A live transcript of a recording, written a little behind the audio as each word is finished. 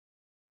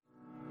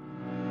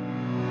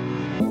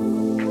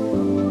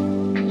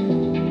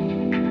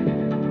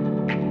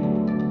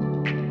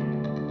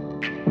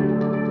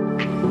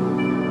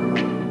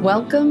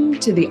Welcome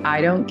to the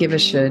I Don't Give a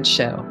Should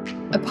show,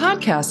 a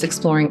podcast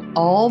exploring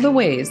all the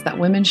ways that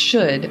women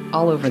should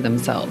all over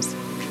themselves.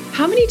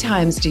 How many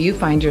times do you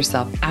find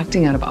yourself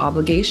acting out of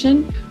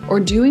obligation or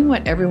doing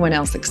what everyone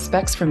else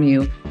expects from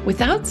you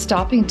without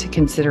stopping to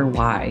consider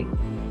why?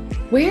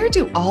 Where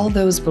do all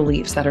those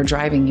beliefs that are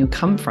driving you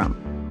come from?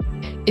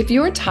 If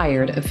you're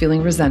tired of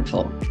feeling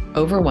resentful,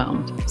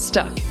 overwhelmed,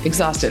 stuck,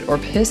 exhausted, or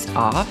pissed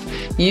off,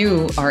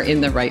 you are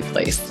in the right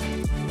place.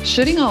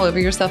 Shoulding all over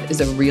yourself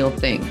is a real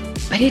thing,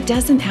 but it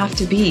doesn't have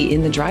to be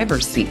in the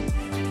driver's seat.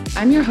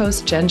 I'm your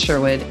host, Jen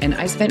Sherwood, and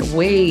I spent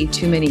way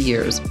too many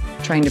years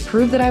trying to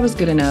prove that I was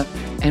good enough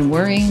and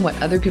worrying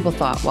what other people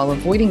thought while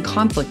avoiding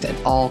conflict at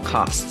all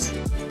costs.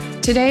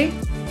 Today,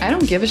 I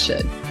don't give a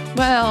shit.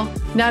 Well,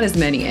 not as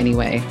many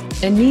anyway,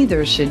 and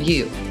neither should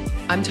you.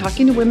 I'm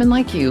talking to women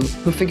like you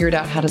who figured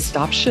out how to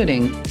stop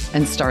shoulding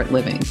and start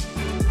living.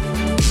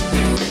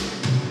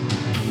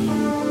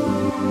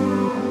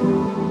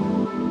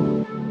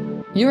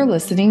 You're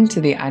listening to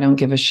the I Don't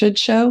Give a Should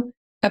show,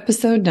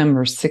 episode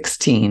number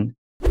 16.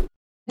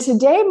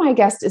 Today, my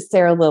guest is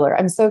Sarah Liller.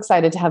 I'm so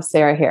excited to have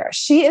Sarah here.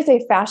 She is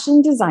a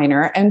fashion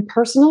designer and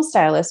personal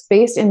stylist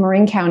based in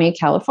Marin County,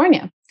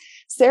 California.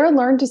 Sarah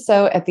learned to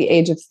sew at the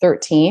age of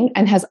 13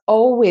 and has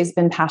always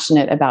been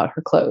passionate about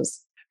her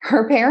clothes.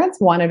 Her parents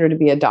wanted her to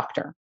be a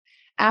doctor.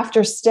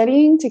 After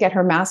studying to get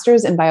her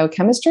master's in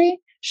biochemistry,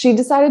 she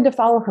decided to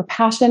follow her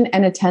passion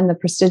and attend the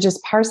prestigious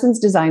Parsons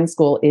Design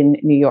School in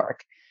New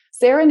York.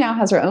 Sarah now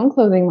has her own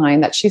clothing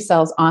line that she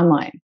sells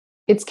online.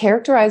 It's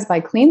characterized by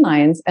clean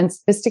lines and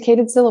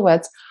sophisticated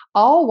silhouettes,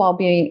 all while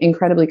being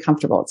incredibly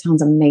comfortable. It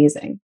sounds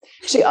amazing.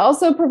 She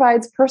also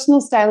provides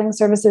personal styling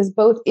services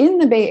both in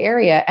the Bay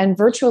Area and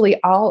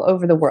virtually all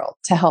over the world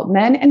to help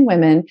men and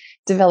women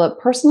develop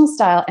personal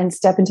style and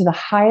step into the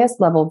highest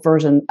level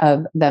version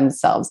of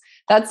themselves.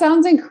 That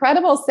sounds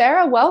incredible.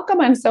 Sarah,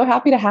 welcome. I'm so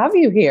happy to have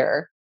you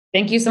here.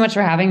 Thank you so much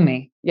for having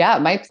me. Yeah,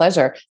 my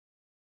pleasure.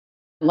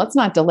 Let's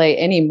not delay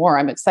anymore.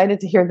 I'm excited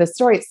to hear this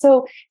story.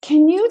 So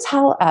can you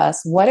tell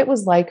us what it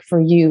was like for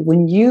you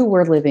when you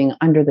were living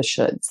under the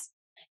shoulds?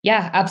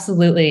 Yeah,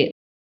 absolutely.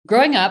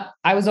 Growing up,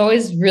 I was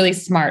always really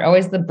smart,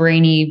 always the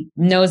brainy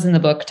nose in the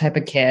book type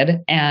of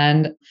kid.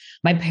 And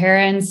my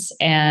parents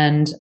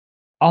and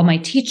all my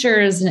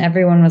teachers and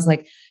everyone was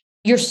like,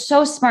 you're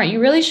so smart.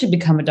 You really should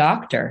become a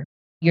doctor.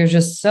 You're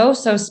just so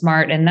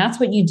smart. And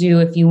that's what you do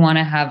if you want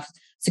to have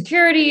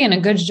security and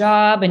a good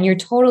job, and you're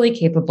totally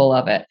capable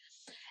of it.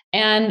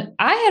 And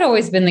I had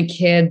always been the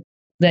kid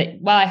that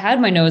while I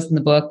had my nose in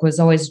the book was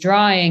always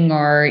drawing,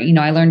 or,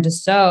 I learned to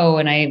sew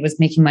and I was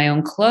making my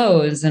own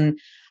clothes. And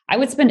I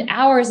would spend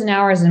hours and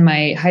hours in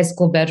my high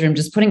school bedroom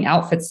just putting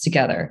outfits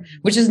together,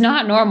 which is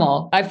not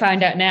normal. I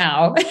find out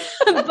now.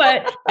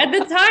 But at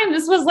the time,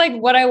 this was like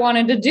what I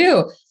wanted to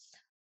do.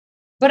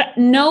 But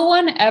no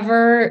one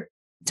ever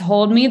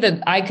told me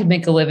that I could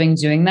make a living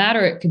doing that,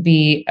 or it could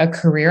be a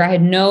career. I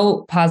had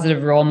no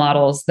positive role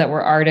models that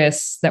were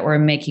artists that were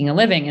making a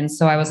living. And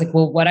so I was like,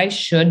 well, what I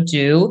should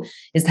do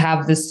is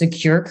have this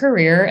secure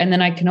career, and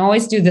then I can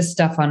always do this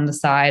stuff on the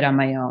side on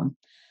my own.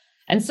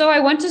 And so I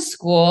went to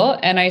school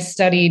and I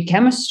studied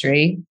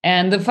chemistry.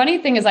 And the funny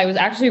thing is I was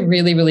actually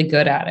really, really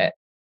good at it.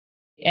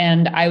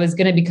 And I was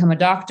going to become a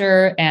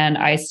doctor, and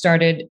I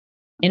started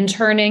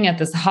interning at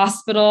this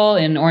hospital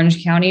in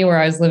Orange County where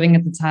I was living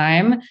at the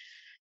time.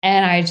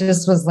 And I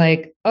just was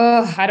like,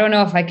 oh, I don't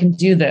know if I can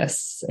do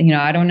this.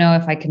 I don't know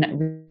if I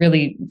can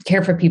really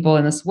care for people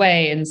in this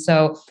way. And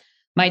so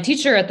my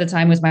teacher at the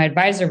time, was my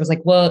advisor, was like,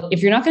 well,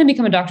 if you're not going to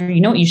become a doctor,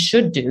 you know what you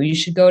should do? You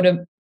should go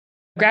to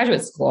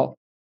graduate school.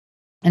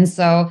 And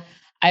so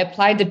I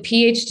applied to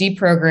PhD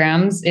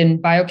programs in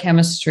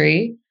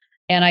biochemistry,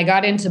 and I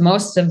got into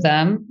most of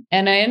them.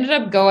 And I ended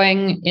up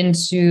going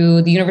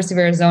into the University of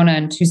Arizona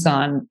in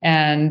Tucson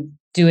and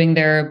doing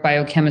their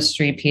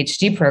biochemistry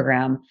PhD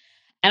program.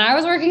 And I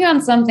was working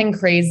on something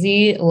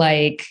crazy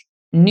like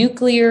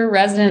nuclear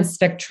resonance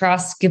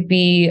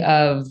spectroscopy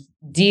of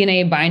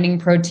DNA binding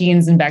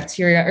proteins and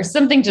bacteria, or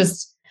something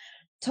just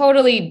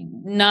totally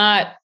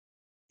not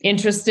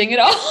interesting at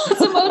all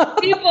to most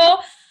people.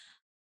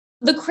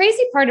 The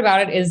crazy part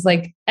about it is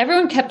like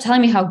everyone kept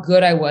telling me how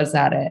good I was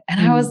at it. And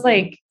I was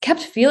like,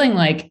 kept feeling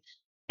like,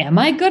 am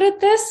I good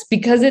at this?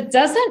 Because it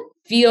doesn't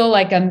feel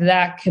like I'm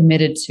that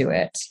committed to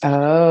it.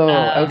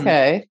 Oh,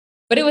 okay.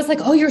 But it was like,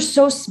 oh, you're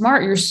so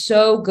smart. You're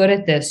so good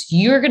at this.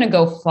 You're going to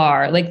go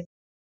far. Like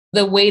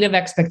the weight of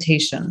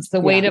expectations,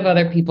 the weight of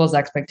other people's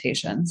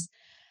expectations.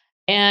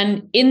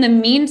 And in the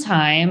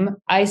meantime,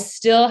 I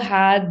still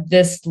had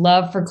this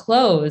love for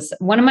clothes.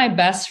 One of my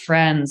best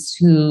friends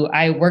who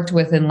I worked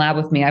with in lab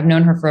with me, I've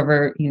known her for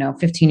over,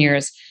 15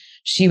 years.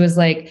 She was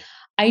like,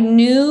 I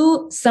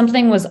knew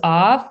something was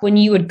off when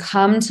you would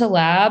come to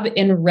lab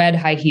in red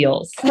high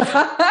heels.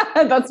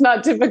 That's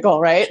not typical,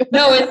 right?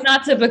 No, it's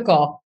not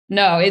typical.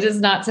 No, it is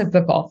not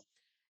typical.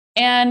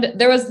 And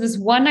there was this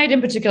one night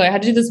in particular, I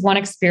had to do this one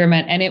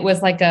experiment, and it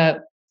was like a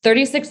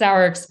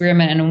 36-hour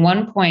experiment. And at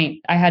one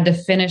point I had to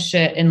finish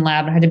it in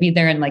lab. I had to be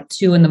there in like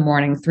 2 in the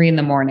morning, 3 in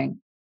the morning.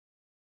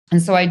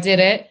 And so I did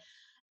it.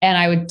 And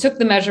I took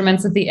the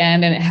measurements at the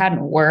end and it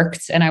hadn't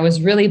worked. And I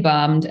was really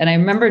bummed. And I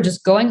remember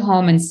just going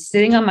home and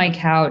sitting on my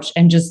couch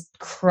and just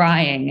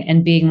crying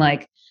and being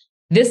like,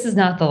 this is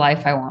not the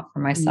life I want for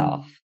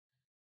myself.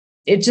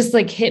 It just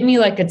like hit me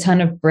like a ton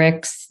of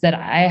bricks that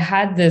I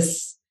had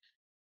this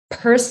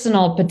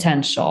personal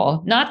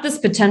potential, not this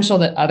potential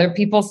that other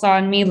people saw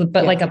in me,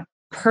 but like a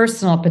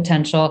personal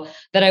potential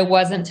that I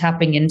wasn't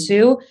tapping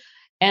into.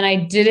 And I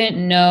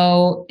didn't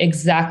know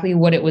exactly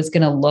what it was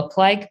going to look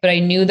like, but I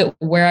knew that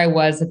where I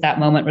was at that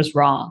moment was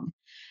wrong.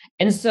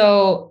 And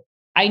so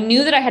I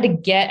knew that I had to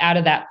get out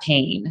of that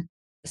pain.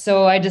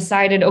 So I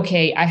decided,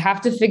 okay, I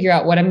have to figure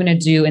out what I'm going to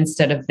do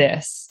instead of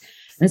this.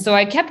 And so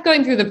I kept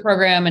going through the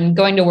program and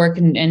going to work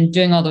and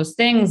doing all those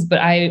things, but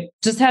I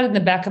just had in the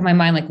back of my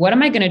mind, like, what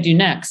am I going to do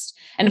next?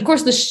 And of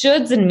course, the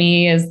shoulds in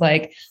me is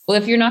like, well,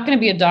 if you're not going to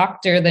be a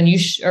doctor, then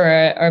or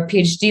a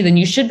PhD, then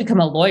you should become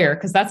a lawyer,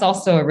 because that's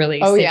also a really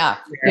career.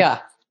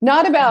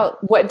 Not about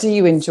what do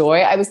you enjoy.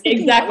 I was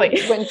thinking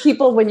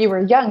when you were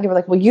young, they were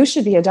like, well, you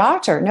should be a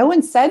doctor. No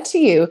one said to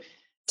you,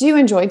 do you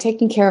enjoy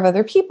taking care of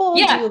other people?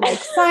 Yeah. Do you like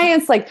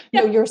science? Like,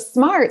 no, you're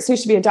smart, so you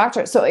should be a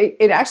doctor. So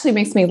it actually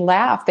makes me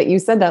laugh that you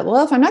said that.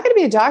 Well, if I'm not going to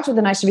be a doctor,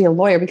 then I should be a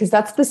lawyer, because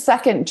that's the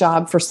second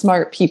job for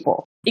smart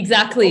people.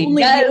 Exactly.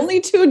 Only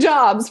two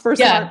jobs for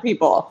smart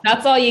people.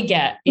 That's all you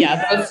get.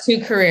 Yeah. Those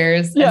two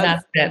careers. And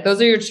that's it.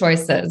 Those are your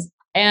choices.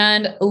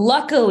 And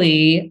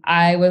luckily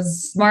I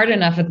was smart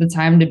enough at the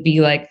time to be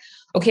like,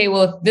 okay,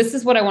 well, if this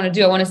is what I want to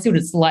do, I want to see what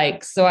it's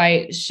like. So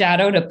I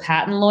shadowed a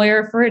patent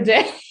lawyer for a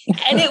day,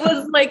 and it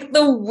was like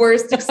the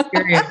worst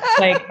experience.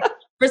 Like,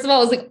 first of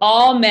all, it was like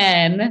all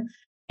men,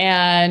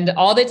 and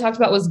all they talked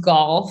about was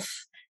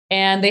golf.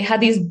 And they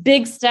had these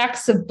big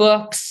stacks of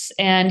books,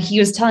 and he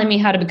was telling me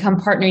how to become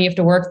partner. You have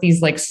to work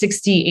these like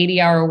 60,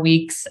 80-hour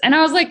weeks. And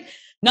I was like,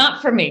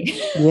 not for me.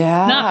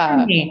 Yeah. Not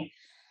for me.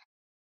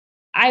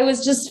 I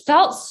was just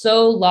felt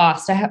so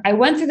lost. I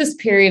went through this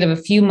period of a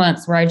few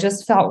months where I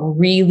just felt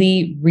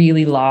really,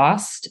 really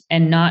lost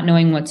and not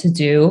knowing what to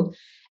do.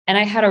 And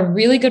I had a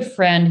really good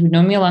friend who'd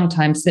known me a long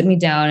time sit me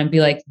down and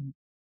be like,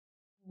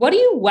 what do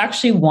you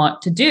actually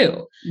want to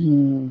do?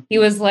 He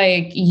was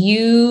like,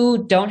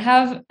 you don't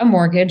have a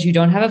mortgage. You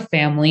don't have a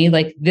family.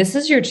 Like, this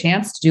is your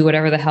chance to do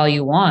whatever the hell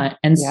you want.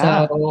 And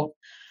so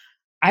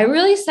I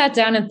really sat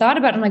down and thought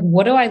about it. I'm like,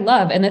 what do I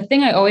love? And the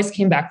thing I always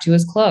came back to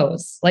is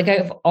clothes. Like,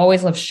 I've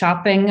always loved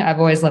shopping. I've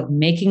always loved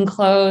making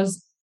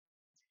clothes.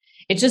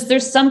 It's just,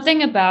 there's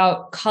something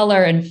about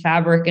color and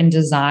fabric and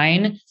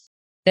design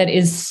that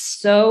is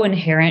so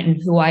inherent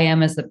in who I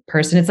am as a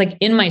person. It's like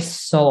in my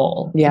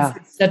soul. Yeah.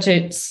 It's such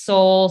a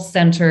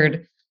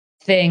soul-centered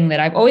thing that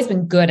I've always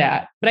been good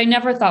at, but I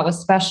never thought was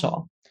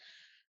special.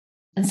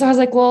 And so I was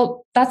like,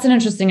 well, that's an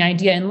interesting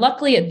idea. And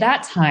luckily at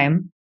that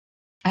time,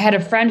 I had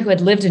a friend who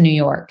had lived in New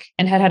York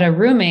and had a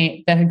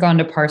roommate that had gone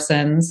to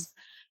Parsons.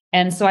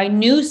 And so I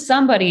knew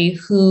somebody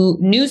who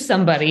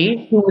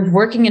was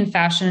working in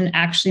fashion and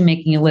actually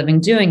making a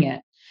living doing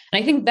it.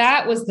 And I think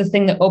that was the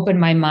thing that opened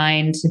my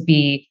mind to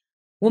be,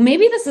 well,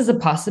 maybe this is a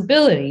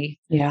possibility.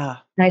 Yeah.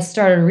 And I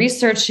started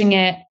researching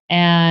it,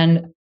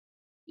 and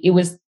it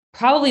was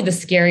probably the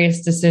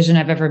scariest decision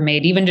I've ever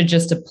made, even to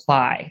just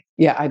apply.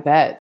 Yeah, I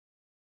bet.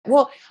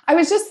 Well, I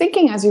was just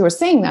thinking as you were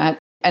saying that,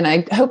 and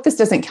I hope this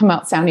doesn't come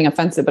out sounding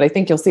offensive, but I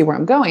think you'll see where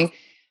I'm going.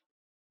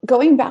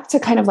 Going back to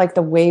kind of like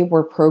the way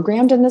we're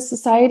programmed in this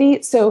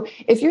society. So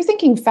if you're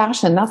thinking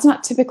fashion, that's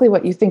not typically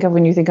what you think of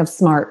when you think of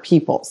smart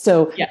people.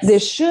 So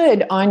this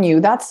should on you,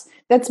 that's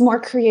more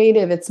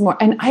creative. It's more,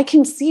 and I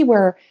can see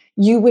where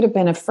you would have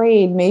been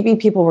afraid. Maybe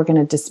people were going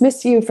to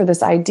dismiss you for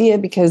this idea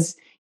because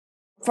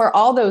for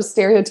all those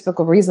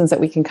stereotypical reasons that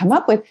we can come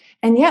up with.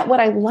 And yet what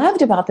I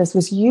loved about this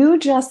was you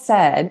just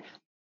said,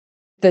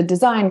 the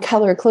design,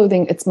 color,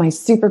 clothing, it's my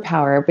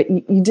superpower, but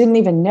you didn't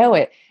even know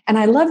it. And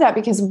I love that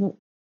because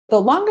the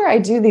longer I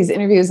do these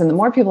interviews and the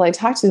more people I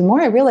talk to, the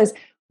more I realize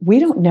we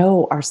don't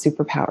know our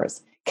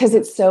superpowers because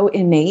it's so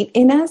innate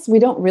in us. We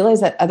don't realize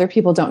that other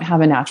people don't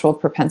have a natural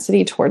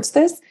propensity towards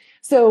this.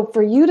 So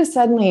for you to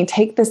suddenly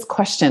take this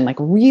question, like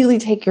really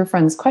take your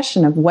friend's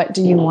question of what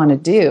do you want to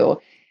do,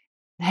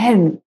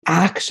 then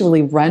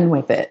actually run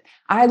with it.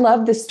 I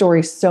love this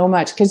story so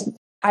much because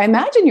I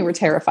imagine you were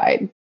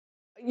terrified.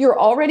 You're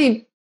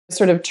already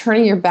sort of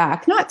turning your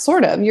back, not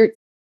sort of,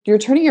 you're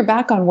turning your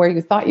back on where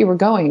you thought you were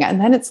going. And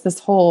then it's this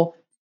whole,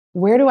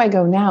 where do I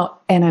go now?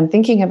 And I'm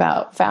thinking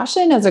about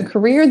fashion as a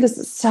career. This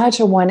is such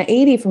a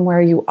 180 from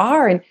where you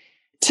are, and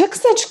took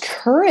such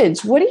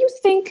courage. What do you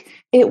think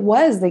it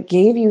was that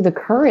gave you the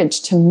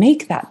courage to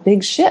make that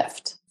big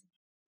shift?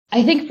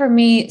 I think for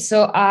me,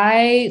 so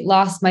I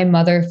lost my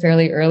mother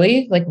fairly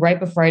early, like right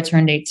before I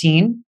turned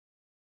 18.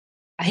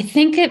 I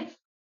think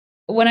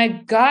when I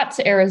got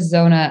to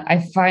Arizona, I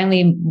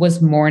finally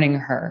was mourning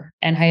her,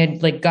 and I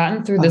had like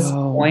gotten through this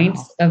point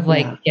of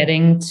like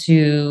getting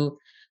to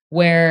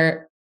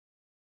where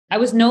I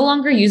was no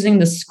longer using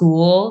the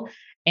school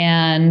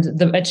and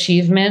the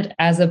achievement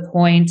as a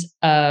point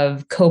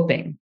of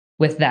coping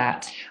with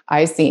that.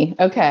 I see.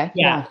 Okay.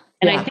 Yeah.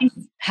 And I think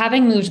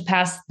having moved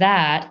past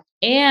that,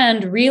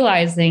 and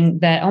realizing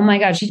that, oh my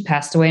God, she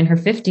passed away in her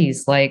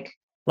 50s. Like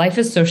life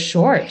is so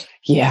short.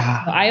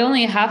 Yeah. I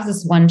only have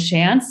this one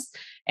chance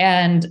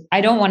and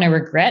I don't want to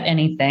regret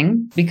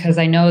anything because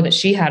I know that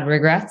she had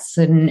regrets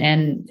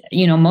and,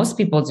 most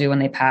people do when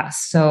they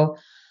pass. So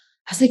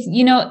I was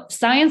like,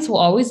 science will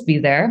always be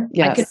there.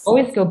 Yes. I could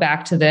always go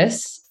back to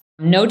this.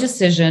 No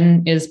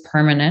decision is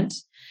permanent.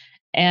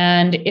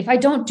 And if I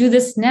don't do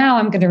this now,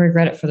 I'm going to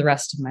regret it for the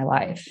rest of my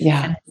life.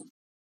 Yeah. And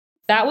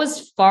that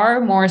was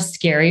far more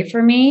scary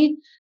for me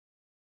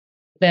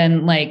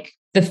than like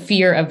the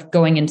fear of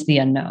going into the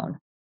unknown.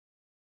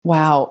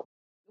 Wow.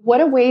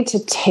 What a way to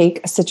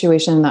take a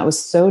situation that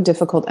was so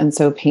difficult and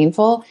so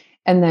painful,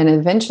 and then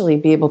eventually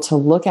be able to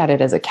look at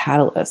it as a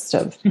catalyst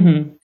of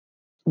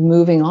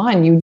moving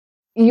on.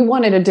 You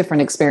wanted a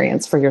different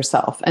experience for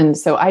yourself. And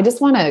so I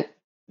just want to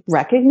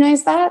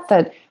recognize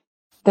that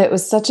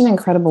was such an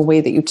incredible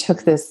way that you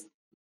took this,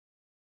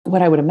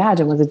 what I would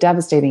imagine was a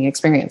devastating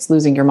experience,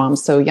 losing your mom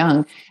so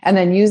young, and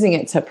then using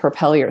it to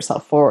propel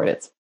yourself forward.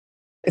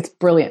 It's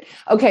brilliant.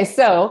 Okay,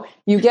 so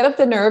you get up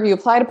the nerve, you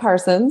apply to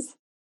Parsons.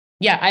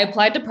 Yeah, I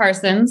applied to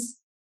Parsons.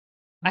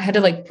 I had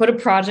to like put a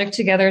project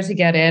together to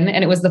get in,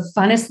 and it was the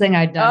funnest thing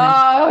I'd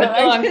done in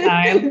a long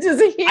time.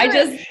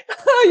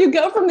 You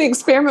go from the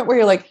experiment where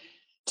you're like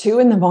 2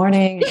 a.m.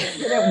 and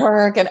at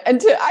work, and I got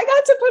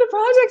to put a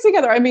project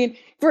together. I mean,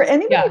 for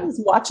anybody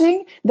who's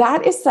watching,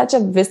 that is such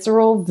a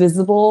visceral,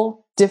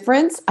 visible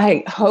difference.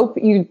 I hope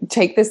you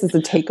take this as a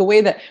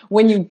takeaway that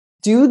when you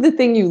do the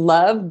thing you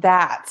love,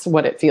 that's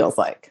what it feels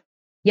like.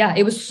 Yeah,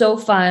 it was so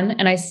fun.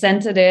 And I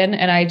sent it in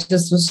and I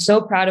just was so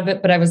proud of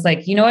it. But I was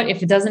like, you know what?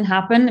 If it doesn't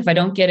happen, if I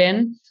don't get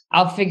in,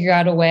 I'll figure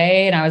out a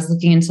way. And I was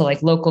looking into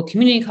like local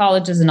community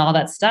colleges and all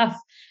that stuff.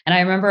 And I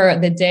remember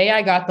the day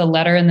I got the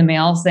letter in the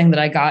mail saying that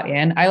I got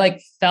in, I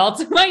like fell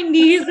to my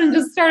knees and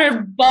just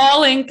started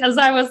bawling because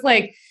I was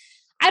like,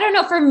 I don't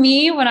know, for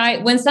me,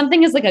 when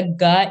something is like a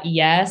gut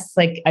yes,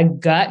 like a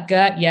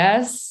gut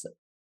yes,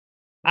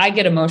 I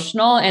get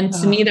emotional. And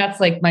to me, that's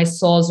like my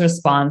soul's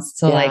response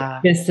to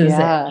like, this is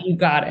it, you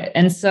got it.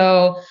 And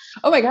so,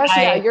 oh my gosh,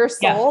 your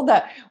soul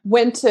that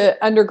went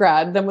to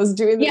undergrad, then was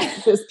doing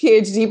this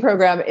PhD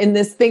program in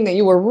this thing that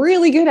you were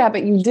really good at,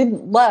 but you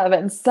didn't love.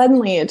 And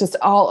suddenly it just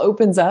all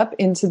opens up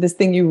into this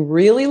thing you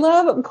really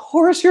love. Of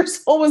course, your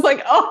soul was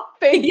like, oh,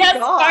 thank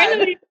God.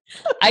 Finally.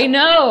 I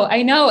know.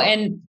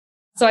 And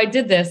so I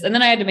did this, and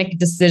then I had to make a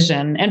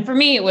decision. And for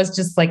me, it was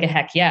just like a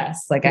heck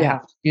yes, like I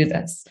have to do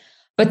this.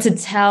 But to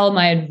tell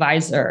my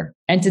advisor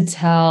and to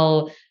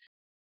tell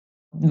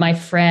my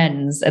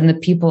friends and the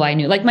people I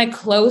knew, like my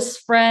close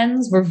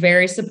friends were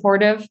very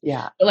supportive.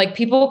 Yeah. But like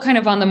people kind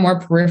of on the more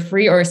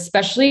periphery, or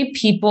especially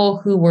people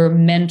who were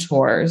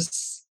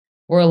mentors,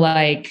 were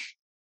like,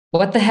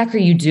 what the heck are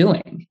you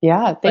doing?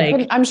 Yeah.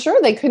 I'm sure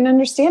they couldn't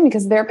understand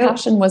because their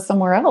passion was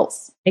somewhere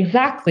else.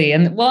 Exactly.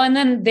 And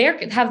then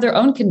they have their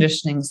own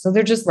conditioning. So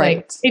they're just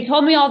like, they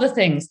told me all the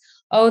things.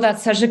 Oh,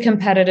 that's such a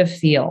competitive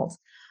field.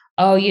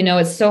 Oh,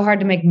 it's so hard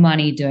to make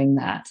money doing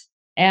that.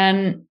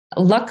 And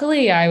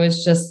luckily I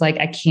was just like,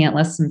 I can't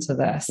listen to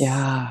this.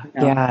 Yeah.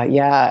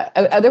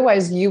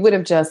 Otherwise you would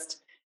have just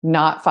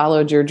not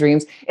followed your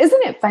dreams.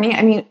 Isn't it funny?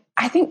 I mean,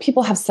 I think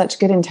people have such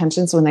good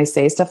intentions when they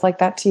say stuff like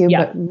that to you,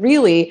 but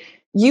really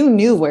you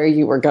knew where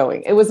you were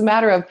going. It was a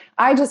matter of,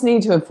 I just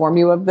need to inform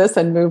you of this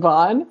and move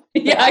on.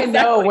 Yeah, I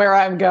know where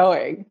I'm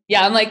going.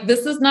 Yeah. I'm like,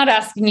 this is not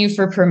asking you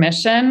for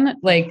permission.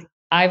 Like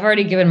I've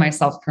already given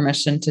myself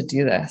permission to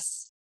do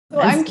this. So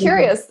I'm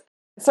curious.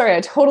 Sorry,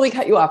 I totally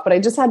cut you off, but I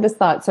just had this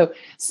thought.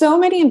 So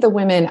many of the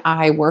women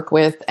I work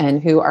with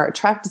and who are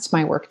attracted to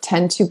my work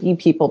tend to be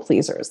people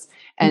pleasers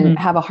and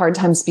have a hard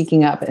time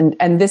speaking up.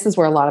 And this is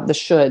where a lot of the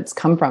shoulds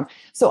come from.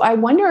 So I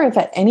wonder if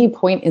at any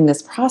point in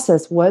this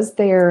process, was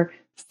there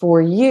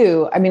for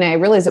you, I mean, I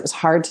realize it was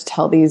hard to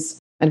tell these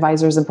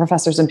advisors and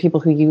professors and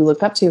people who you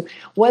look up to,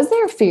 was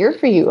there fear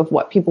for you of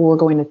what people were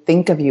going to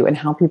think of you and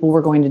how people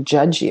were going to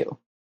judge you?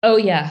 Oh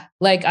yeah.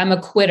 Like I'm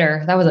a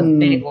quitter. That was a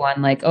big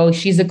one. Like, oh,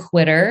 she's a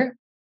quitter.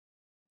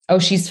 Oh,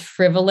 she's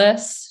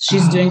frivolous.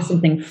 She's doing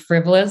something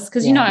frivolous.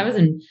 Cause I was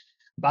in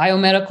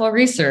biomedical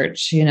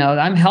research,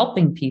 I'm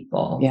helping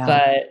people,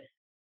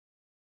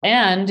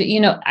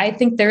 I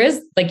think there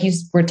is, like you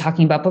were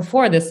talking about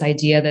before, this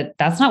idea that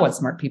that's not what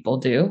smart people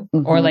do,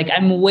 or like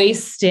I'm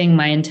wasting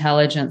my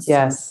intelligence.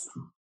 Yes.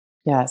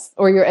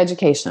 Or your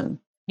education.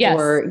 Yes.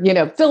 Or,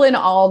 fill in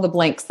all the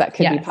blanks that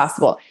could be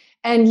possible.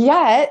 And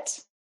yet,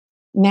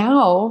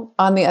 now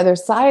on the other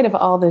side of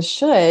all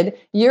this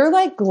you're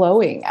like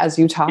glowing as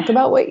you talk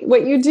about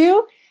what you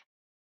do.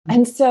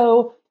 And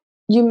so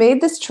you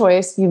made this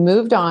choice, you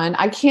moved on.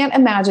 I can't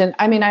imagine.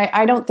 I mean,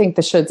 I don't think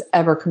the shoulds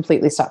ever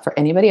completely stop for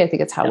anybody. I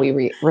think it's how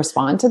we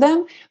respond to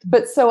them.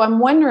 But so I'm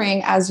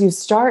wondering, as you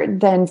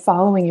start then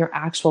following your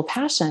actual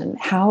passion,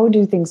 how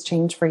do things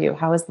change for you?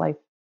 How is life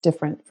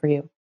different for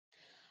you?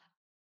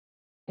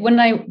 When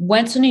I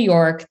went to New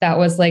York, that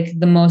was like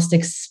the most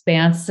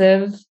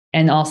expansive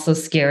and also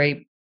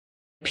scary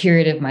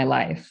period of my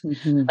life.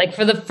 Like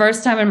for the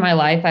first time in my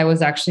life, I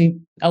was actually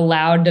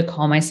allowed to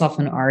call myself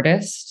an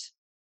artist.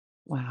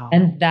 Wow.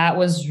 And that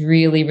was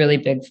really, really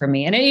big for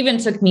me. And it even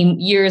took me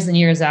years and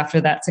years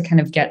after that to kind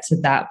of get to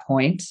that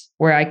point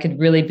where I could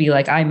really be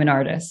like, I'm an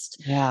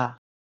artist. Yeah.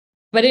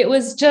 But it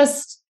was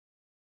just,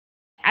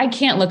 I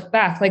can't look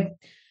back. Like,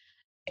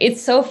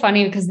 it's so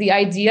funny because the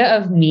idea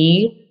of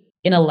me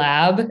in a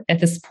lab at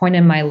this point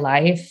in my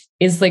life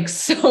is like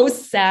so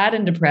sad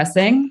and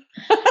depressing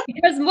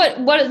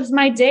because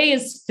my day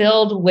is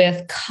filled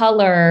with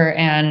color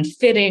and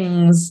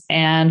fittings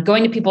and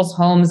going to people's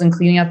homes and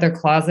cleaning out their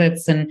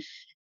closets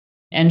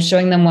and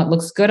showing them what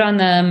looks good on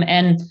them.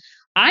 And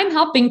I'm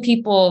helping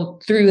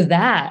people through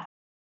that.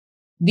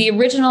 The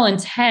original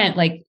intent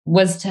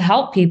was to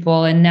help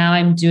people. And now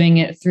I'm doing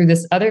it through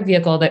this other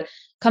vehicle that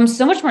comes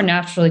so much more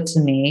naturally to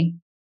me.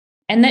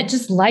 And that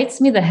just lights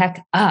me the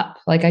heck up.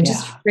 Like, I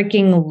just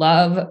freaking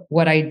love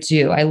what I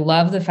do. I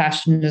love the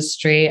fashion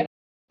industry.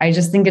 I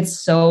just think it's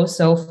so,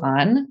 so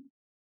fun.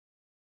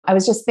 I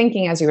was just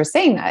thinking as you were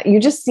saying that, you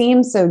just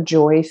seem so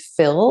joy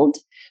filled.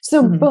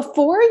 So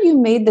before you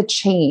made the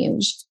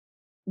change,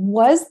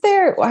 was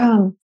there,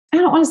 I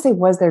don't want to say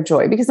was there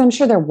joy, because I'm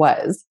sure there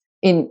was.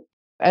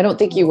 I don't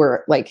think you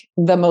were like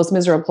the most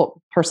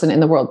miserable person in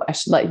the world, but I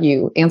should let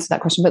you answer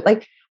that question. But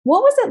like,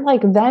 what was it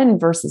like then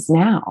versus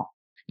now?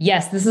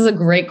 Yes, this is a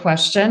great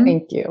question.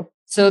 Thank you.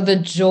 So the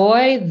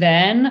joy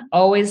then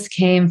always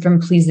came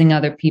from pleasing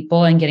other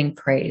people and getting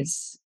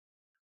praise.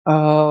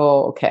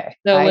 Oh, okay.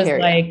 So it was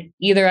like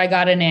either I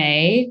got an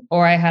A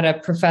or I had a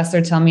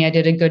professor tell me I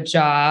did a good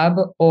job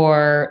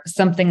or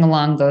something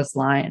along those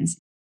lines.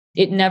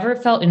 It never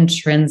felt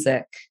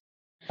intrinsic.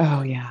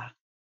 Oh, yeah.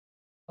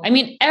 I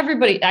mean,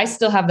 I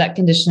still have that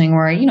conditioning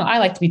where, I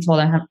like to be told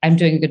I'm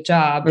doing a good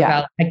job or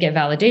I get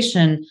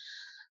validation,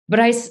 but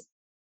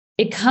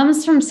it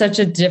comes from such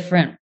a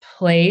different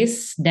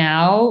place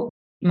now,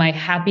 my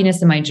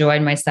happiness and my joy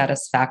and my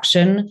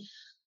satisfaction,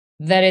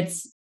 that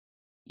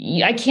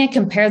I can't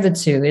compare the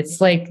two.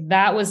 It's like,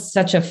 that was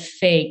such a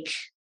fake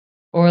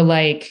or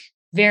like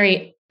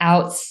very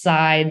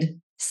outside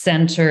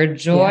centered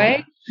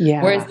joy.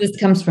 Yeah. Whereas this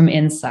comes from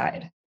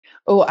inside.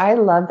 Oh, I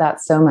love that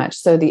so much.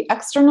 So the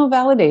external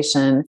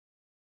validation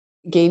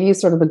gave you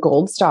sort of the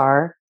gold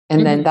star.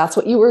 And then that's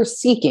what you were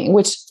seeking,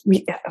 which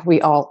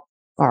we all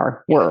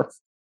were.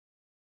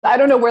 I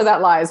don't know where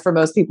that lies for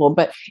most people,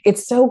 but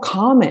it's so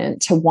common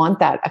to want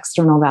that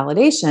external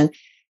validation.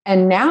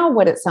 And now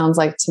what it sounds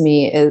like to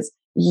me is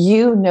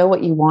you know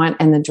what you want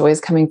and the joy is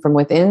coming from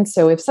within.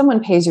 So if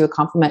someone pays you a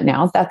compliment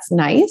now, that's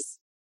nice.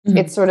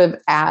 It sort of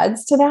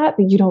adds to that,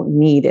 but you don't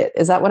need it.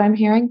 Is that what I'm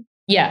hearing?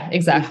 Yeah,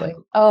 exactly.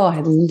 Oh,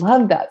 I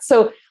love that.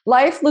 So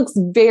life looks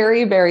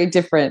very, very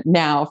different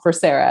now for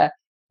Sarah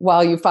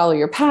while you follow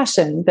your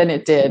passion than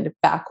it did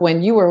back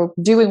when you were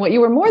doing what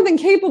you were more than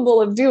capable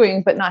of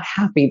doing, but not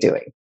happy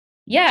doing.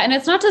 Yeah. And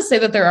it's not to say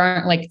that there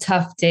aren't like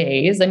tough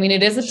days. I mean,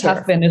 it is a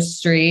tough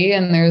industry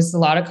and there's a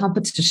lot of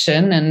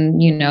competition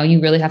and, you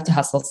really have to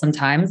hustle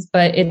sometimes,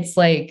 but it's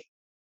like,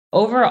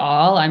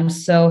 overall, I'm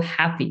so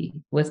happy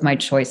with my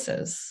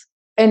choices.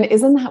 And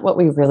isn't that what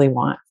we really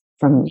want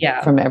from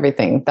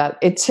everything? That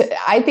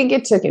I think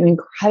it took an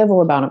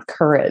incredible amount of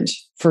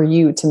courage for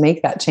you to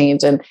make that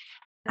change. And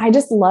I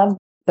just love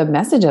the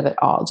message of it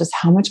all, just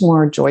how much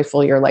more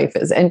joyful your life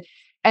is. And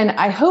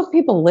I hope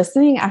people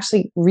listening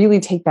actually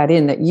really take that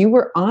in, that you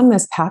were on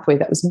this pathway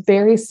that was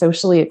very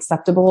socially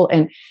acceptable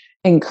and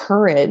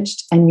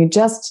encouraged, and you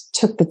just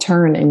took the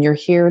turn and you're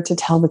here to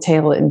tell the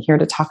tale and here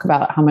to talk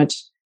about how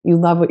much you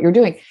love what you're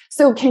doing.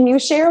 So can you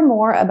share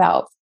more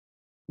about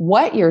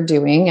what you're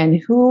doing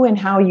and who and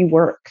how you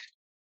work?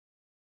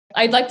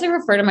 I'd like to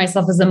refer to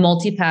myself as a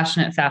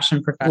multi-passionate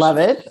fashion professional. Love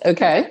it.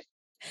 Okay.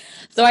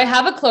 So I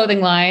have a clothing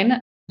line.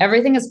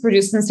 Everything is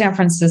produced in San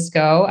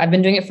Francisco. I've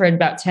been doing it for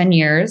about 10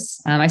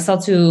 years. I sell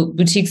to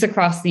boutiques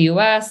across the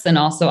US and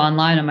also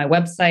online on my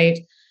website.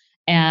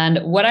 And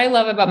what I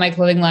love about my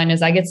clothing line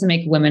is I get to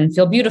make women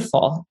feel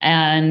beautiful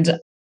and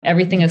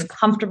everything is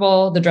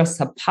comfortable. The dresses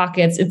have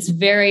pockets. It's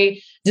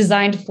very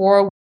designed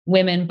for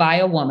women by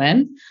a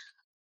woman.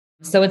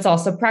 So it's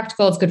also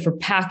practical. It's good for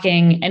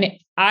packing. And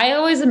I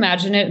always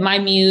imagine it. My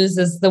muse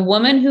is the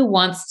woman who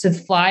wants to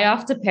fly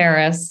off to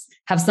Paris,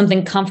 have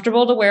something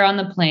comfortable to wear on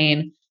the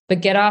plane,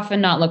 but get off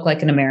and not look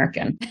like an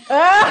American.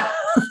 I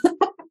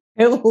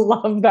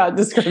love that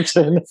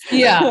description.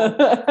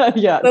 Yeah.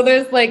 Yeah. So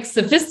there's like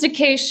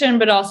sophistication,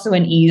 but also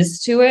an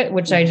ease to it,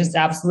 which I just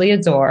absolutely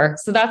adore.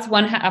 So that's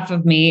one half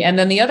of me. And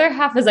then the other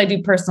half is I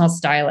do personal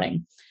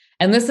styling.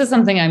 And this is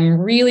something I'm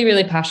really,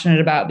 really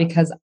passionate about,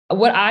 because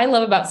what I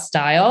love about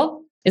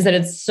style is that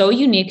it's so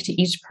unique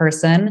to each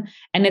person.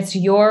 And it's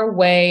your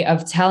way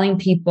of telling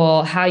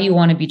people how you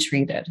want to be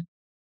treated.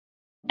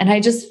 And I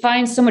just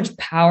find so much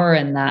power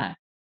in that.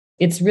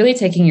 It's really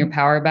taking your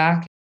power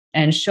back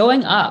and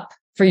showing up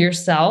for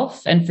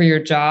yourself and for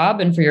your job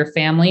and for your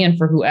family and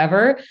for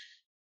whoever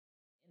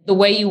the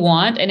way you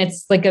want. And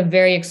it's like a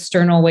very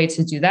external way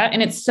to do that.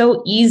 And it's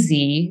so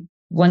easy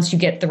once you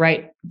get the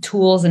right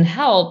tools and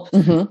help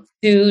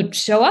to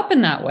show up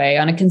in that way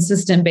on a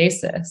consistent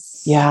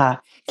basis. Yeah.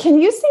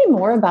 Can you say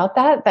more about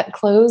that? That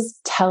clothes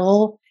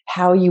tell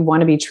how you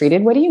want to be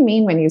treated? What do you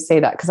mean when you say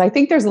that? Because I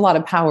think there's a lot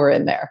of power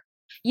in there.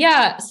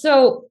 Yeah.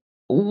 So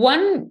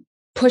one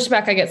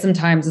pushback I get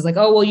sometimes is like,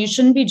 oh, well, you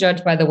shouldn't be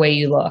judged by the way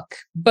you look.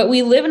 But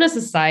we live in a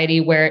society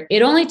where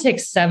it only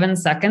takes 7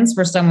 seconds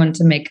for someone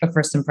to make a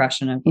first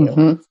impression of you.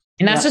 Mm-hmm.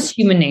 And that's just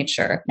human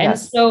nature.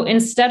 Yes. And so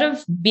instead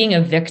of being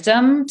a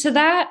victim to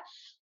that,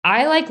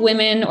 I like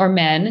women or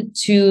men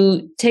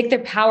to take their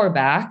power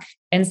back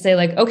and say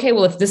like, okay,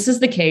 well, if this is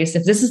the case,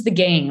 if this is the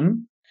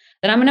game,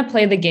 then I'm going to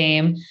play the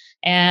game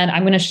and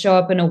I'm going to show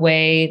up in a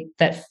way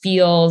that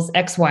feels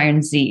X, Y,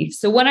 and Z.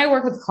 So when I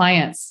work with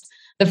clients,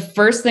 the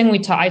first thing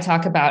I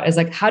talk about is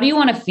like, how do you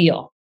want to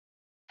feel?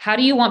 How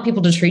do you want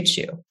people to treat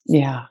you?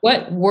 Yeah.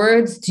 What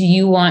words do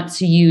you want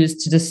to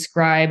use to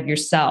describe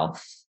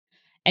yourself?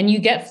 And you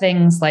get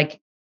things like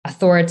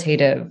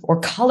authoritative or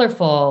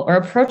colorful or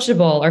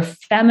approachable or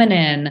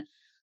feminine.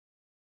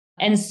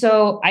 And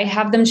so I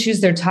have them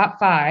choose their top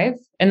 5.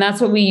 And that's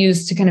what we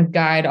use to kind of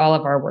guide all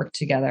of our work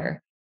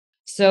together.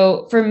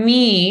 So for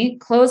me,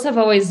 clothes have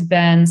always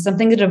been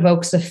something that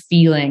evokes a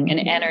feeling, an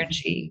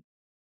energy.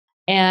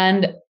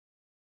 And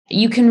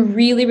you can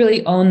really,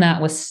 really own that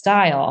with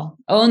style,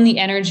 own the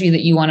energy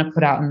that you want to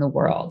put out in the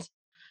world.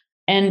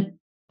 And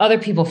other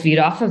people feed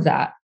off of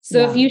that.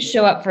 So if you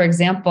show up, for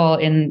example,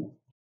 in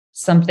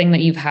something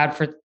that you've had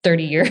for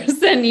 30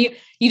 years and you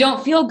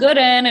don't feel good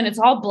in, and it's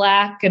all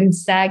black and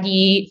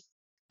saggy,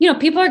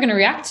 people are going to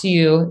react to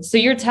you. So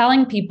you're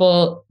telling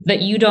people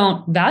that you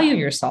don't value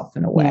yourself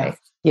in a way.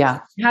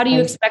 Yeah. How do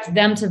you expect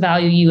them to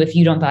value you if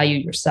you don't value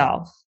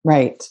yourself?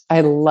 Right.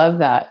 I love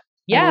that.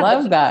 Yeah. I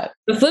love that.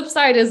 The flip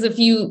side is if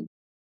you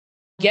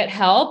get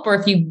help, or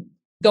if you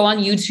go on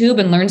YouTube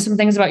and learn some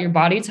things about your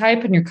body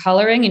type and your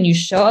coloring, and you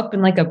show up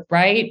in like a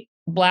bright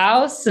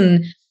blouse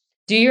and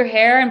do your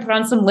hair and put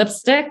on some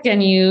lipstick,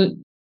 and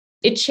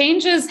it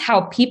changes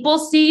how people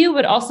see you,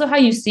 but also how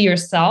you see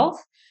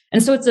yourself.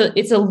 And so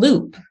it's a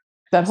loop.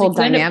 That whole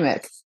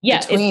dynamic.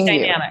 It's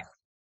dynamic.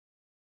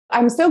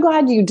 I'm so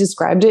glad you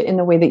described it in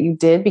the way that you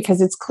did, because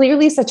it's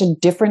clearly such a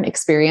different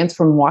experience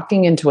from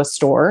walking into a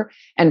store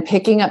and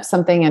picking up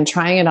something and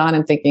trying it on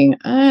and thinking,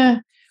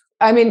 I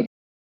mean,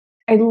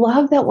 I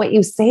love that what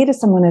you say to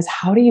someone is,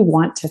 how do you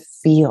want to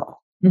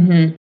feel?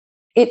 Mm-hmm.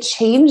 It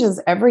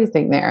changes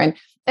everything there.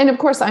 And of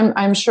course,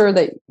 I'm sure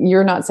that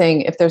you're not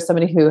saying if there's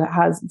somebody who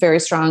has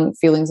very strong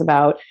feelings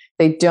about,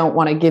 they don't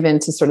want to give in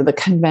to sort of the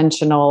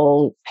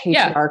conventional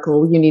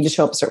patriarchal, you need to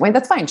show up a certain way.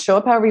 That's fine. Show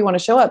up however you want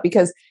to show up,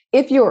 because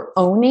if you're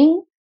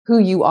owning who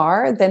you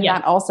are, then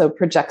that also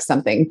projects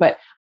something. But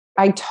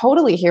I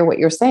totally hear what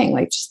you're saying.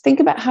 Like, just think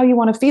about how you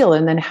want to feel,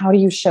 and then how do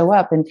you show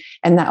up, and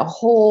that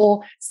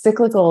whole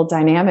cyclical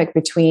dynamic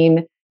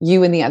between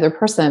you and the other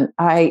person.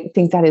 I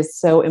think that is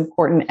so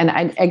important. And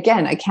I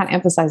can't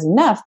emphasize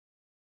enough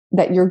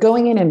that you're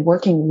going in and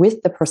working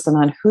with the person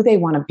on who they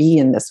want to be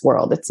in this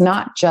world. It's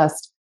not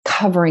just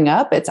covering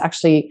up. It's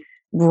actually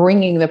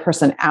bringing the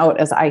person out,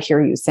 as I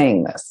hear you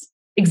saying this.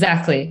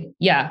 Exactly.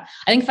 Yeah.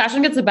 I think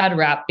fashion gets a bad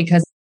rap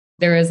because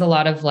there is a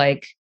lot of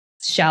like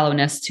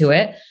shallowness to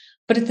it.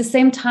 But at the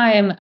same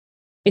time,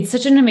 it's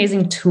such an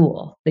amazing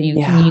tool that you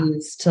can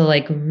use to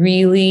like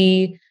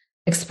really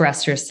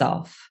express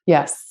yourself.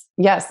 Yes.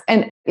 Yes.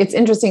 And it's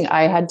interesting.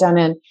 I had done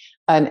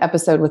an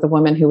episode with a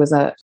woman who was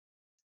a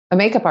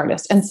makeup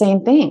artist, and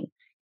same thing.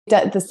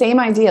 The same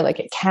idea, like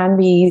it can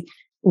be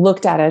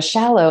looked at as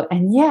shallow.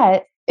 And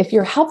yet, if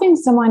you're helping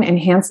someone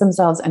enhance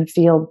themselves and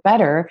feel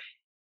better,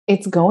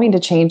 it's going to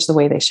change the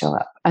way they show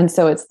up. And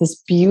so it's this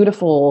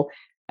beautiful,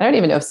 I don't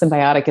even know if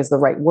symbiotic is the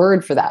right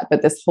word for that,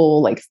 but this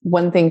whole like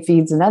one thing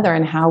feeds another,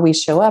 and how we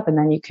show up. And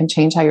then you can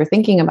change how you're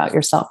thinking about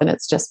yourself. And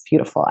it's just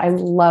beautiful. I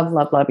love,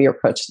 love, love your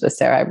approach to this,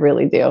 Sarah. I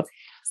really do.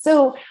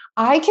 So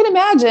I can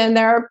imagine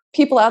there are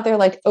people out there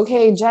like,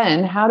 okay,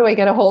 Jen, how do I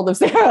get a hold of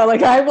Sarah?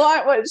 Like, I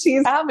want what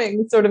she's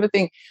having, sort of a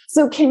thing.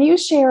 So can you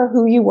share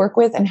who you work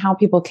with and how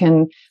people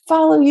can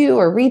follow you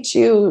or reach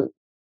you?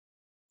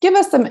 Give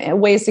us some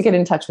ways to get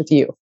in touch with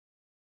you.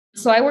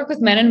 So I work with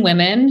men and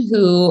women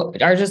who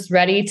are just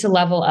ready to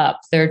level up.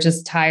 They're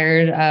just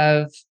tired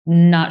of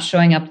not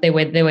showing up the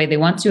way they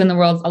want to in the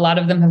world. A lot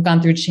of them have gone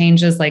through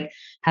changes like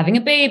having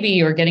a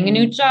baby or getting a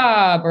new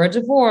job or a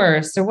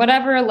divorce or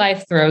whatever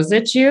life throws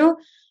at you.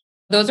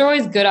 Those are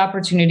always good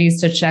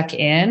opportunities to check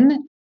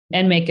in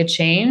and make a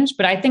change.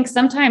 But I think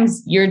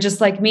sometimes you're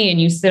just like me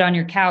and you sit on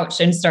your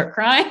couch and start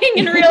crying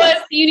and realize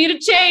that you need a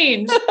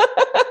change.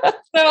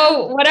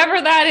 So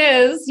whatever that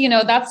is,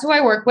 that's who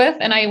I work with.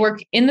 And I work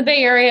in the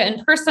Bay Area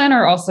in person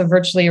or also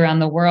virtually around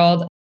the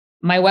world.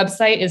 My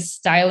website is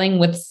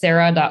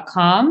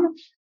stylingwithsarah.com.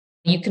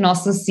 You can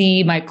also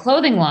see my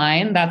clothing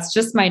line. That's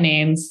just my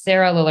name,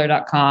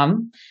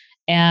 sarahliller.com.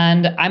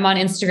 And I'm on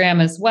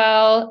Instagram as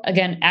well.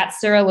 Again, at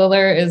Sarah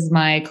Liller is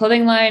my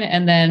clothing line.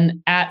 And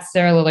then at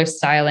Sarah Liller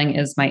Styling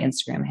is my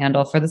Instagram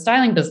handle for the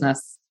styling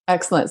business.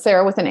 Excellent.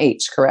 Sarah with an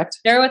H, correct?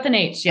 Sarah with an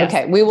H, yes.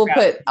 Okay. We will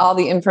put all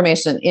the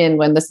information in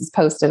when this is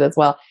posted as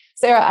well.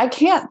 Sarah, I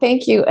can't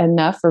thank you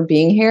enough for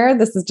being here.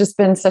 This has just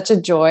been such a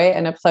joy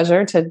and a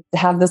pleasure to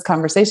have this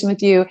conversation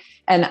with you.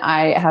 And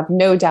I have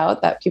no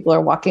doubt that people are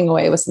walking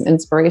away with some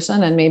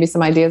inspiration and maybe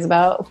some ideas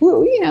about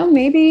who,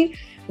 maybe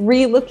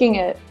re-looking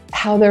at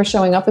how they're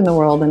showing up in the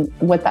world and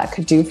what that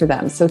could do for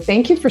them. So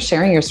thank you for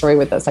sharing your story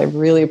with us. I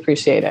really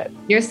appreciate it.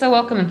 You're so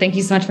welcome. And thank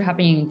you so much for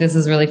having me. This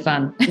is really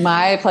fun.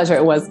 My pleasure.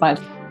 It was fun.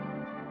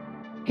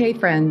 Hey,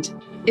 friend.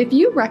 If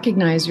you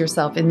recognize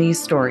yourself in these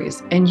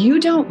stories and you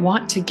don't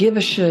want to give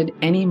a should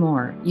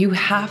anymore, you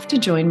have to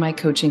join my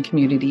coaching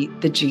community,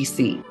 the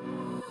GC.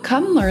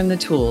 Come learn the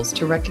tools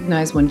to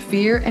recognize when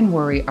fear and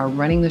worry are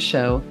running the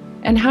show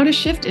and how to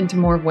shift into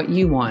more of what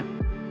you want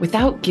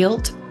without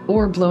guilt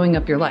or blowing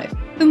up your life,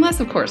 unless,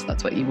 of course,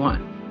 that's what you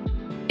want.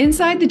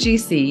 Inside the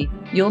GC,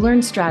 you'll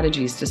learn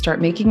strategies to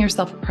start making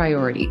yourself a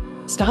priority.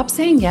 Stop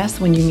saying yes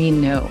when you mean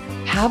no.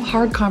 Have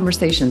hard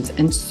conversations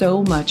and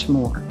so much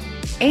more.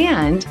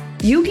 And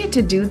you get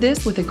to do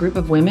this with a group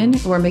of women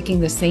who are making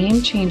the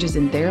same changes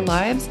in their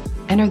lives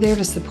and are there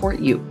to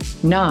support you,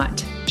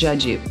 not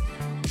judge you.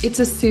 It's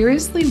a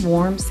seriously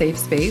warm, safe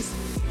space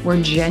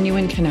where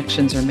genuine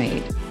connections are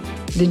made.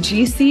 The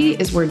GC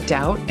is where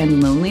doubt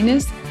and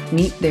loneliness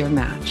meet their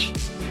match.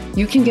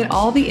 You can get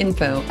all the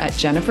info at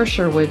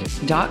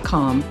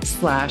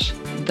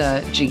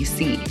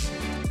jennifersherwood.com/thegc.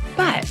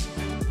 But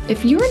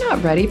if you're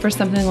not ready for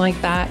something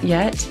like that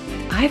yet,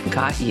 I've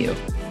got you.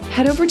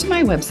 Head over to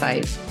my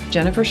website,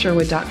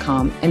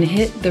 jennifersherwood.com, and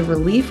hit the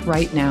Relief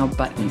Right Now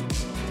button.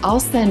 I'll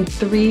send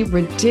 3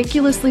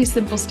 ridiculously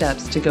simple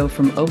steps to go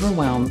from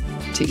overwhelm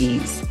to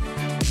ease.